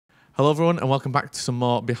Hello everyone and welcome back to some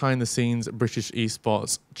more behind the scenes British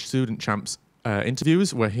Esports Student Champs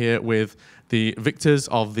interviews. We're here with the victors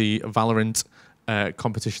of the Valorant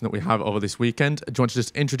competition that we have over this weekend. Do you want to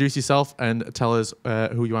just introduce yourself and tell us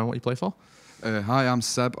who you are and what you play for? Hi, I'm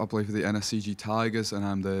Seb. I play for the NSCG Tigers and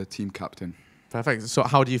I'm the team captain. Perfect. So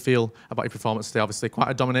how do you feel about your performance today? Obviously quite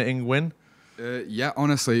a dominating win. Yeah,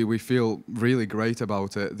 honestly, we feel really great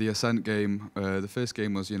about it. The Ascent game, the first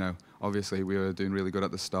game was, obviously we were doing really good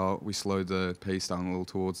at the start. We slowed the pace down a little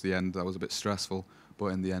towards the end. That was a bit stressful. But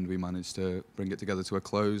in the end, we managed to bring it together to a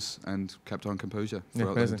close and kept on composure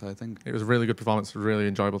throughout the entire thing. It was a really good performance, really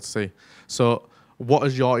enjoyable to see. So what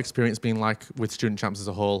has your experience been like with Student Champs as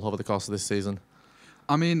a whole over the course of this season?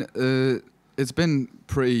 I mean, it's been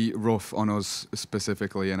pretty rough on us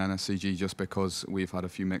specifically in NSCG just because we've had a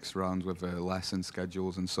few mixed rounds with lesson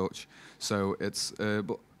schedules and such. So it's,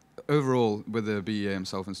 but overall with the BEA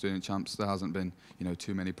himself and Student Champs, there hasn't been,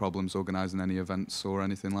 too many problems organising any events or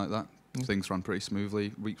anything like that. Things run pretty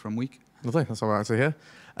smoothly week from week. Lovely, that's all right to hear.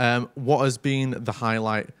 What has been the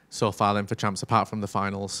highlight so far then for Champs apart from the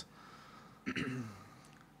finals?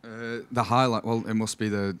 The highlight, well, it must be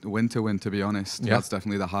the winter win, to be honest. Yeah. That's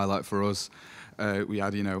definitely the highlight for us. We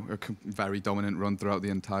had, a very dominant run throughout the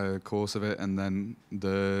entire course of it, and then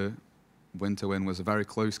the winter win was a very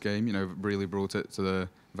close game. Really brought it to the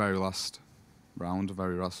very last round,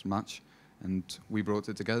 very last match, and we brought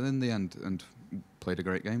it together in the end and played a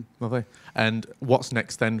great game. Lovely. And what's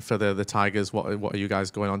next then for the Tigers? What are you guys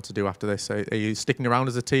going on to do after this? Are you sticking around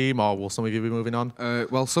as a team, or will some of you be moving on?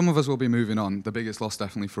 Well, some of us will be moving on. The biggest loss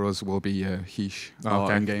definitely for us will be Heish,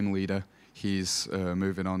 our in-game leader. He's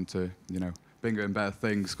moving on to, bigger and better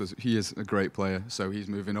things because he is a great player, so he's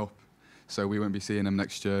moving up. So we won't be seeing him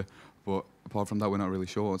next year. But apart from that, we're not really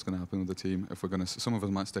sure what's going to happen with the team. If we're going to, some of us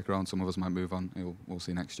might stick around, some of us might move on. We'll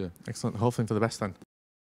see next year. Excellent. Hopefully for the best then.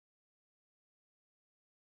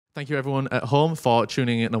 Thank you everyone at home for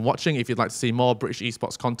tuning in and watching. If you'd like to see more British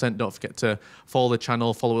esports content, don't forget to follow the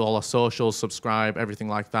channel, follow all our socials, subscribe, everything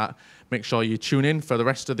like that. Make sure you tune in for the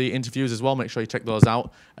rest of the interviews as well. Make sure you check those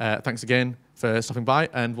out. Thanks again for stopping by,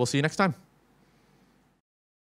 and we'll see you next time.